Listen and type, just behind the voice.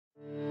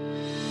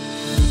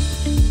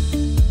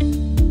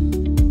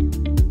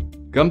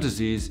Gum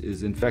disease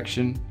is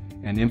infection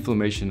and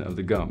inflammation of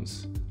the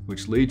gums,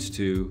 which leads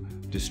to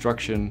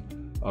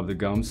destruction of the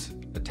gums,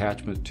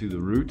 attachment to the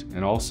root,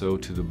 and also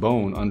to the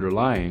bone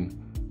underlying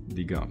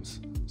the gums.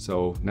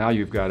 So now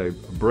you've got a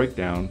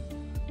breakdown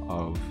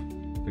of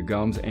the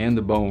gums and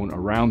the bone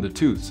around the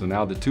tooth. So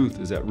now the tooth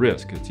is at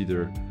risk. It's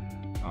either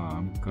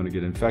going to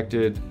get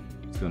infected,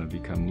 it's going to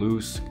become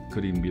loose,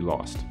 could even be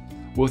lost.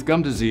 With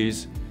gum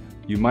disease,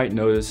 you might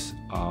notice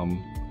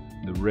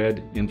the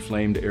red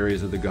inflamed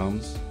areas of the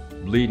gums.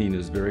 Bleeding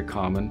is very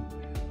common.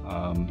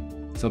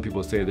 Some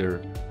people say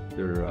their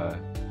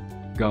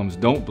gums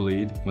don't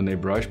bleed when they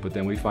brush, but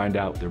then we find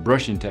out their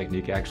brushing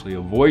technique actually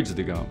avoids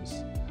the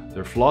gums.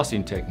 Their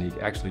flossing technique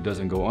actually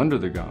doesn't go under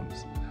the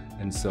gums.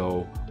 And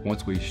so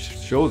once we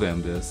show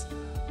them this,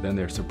 then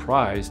they're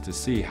surprised to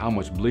see how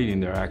much bleeding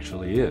there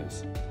actually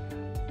is.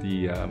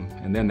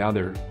 And then now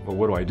they're, well,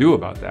 what do I do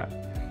about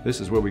that?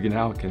 This is where we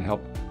now can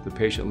help the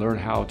patient learn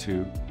how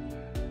to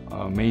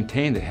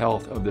maintain the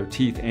health of their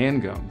teeth and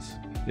gums.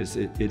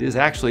 It is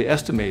actually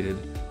estimated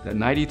that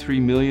 93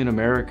 million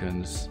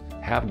Americans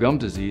have gum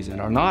disease and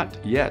are not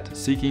yet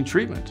seeking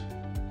treatment.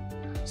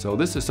 So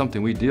this is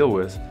something we deal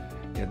with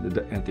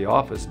at the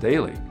office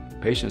daily.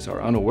 Patients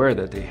are unaware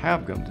that they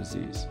have gum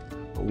disease.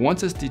 But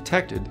once it's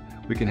detected,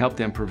 we can help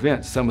them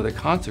prevent some of the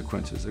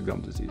consequences of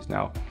gum disease.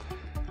 Now,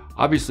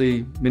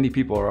 obviously, many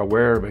people are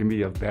aware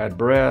maybe of bad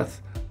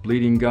breath,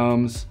 bleeding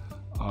gums,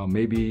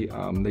 maybe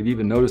they've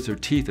even noticed their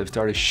teeth have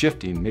started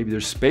shifting. Maybe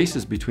there's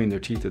spaces between their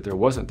teeth that there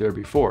wasn't there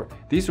before.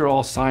 These are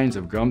all signs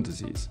of gum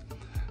disease.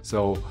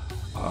 So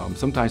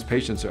sometimes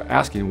patients are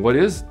asking, what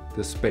is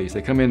this space?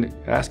 They come in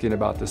asking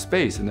about the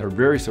space, and they're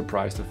very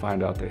surprised to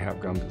find out they have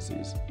gum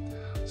disease.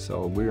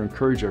 So we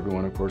encourage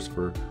everyone, of course,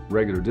 for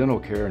regular dental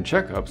care and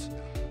checkups,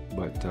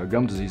 but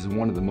gum disease is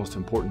one of the most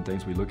important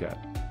things we look at.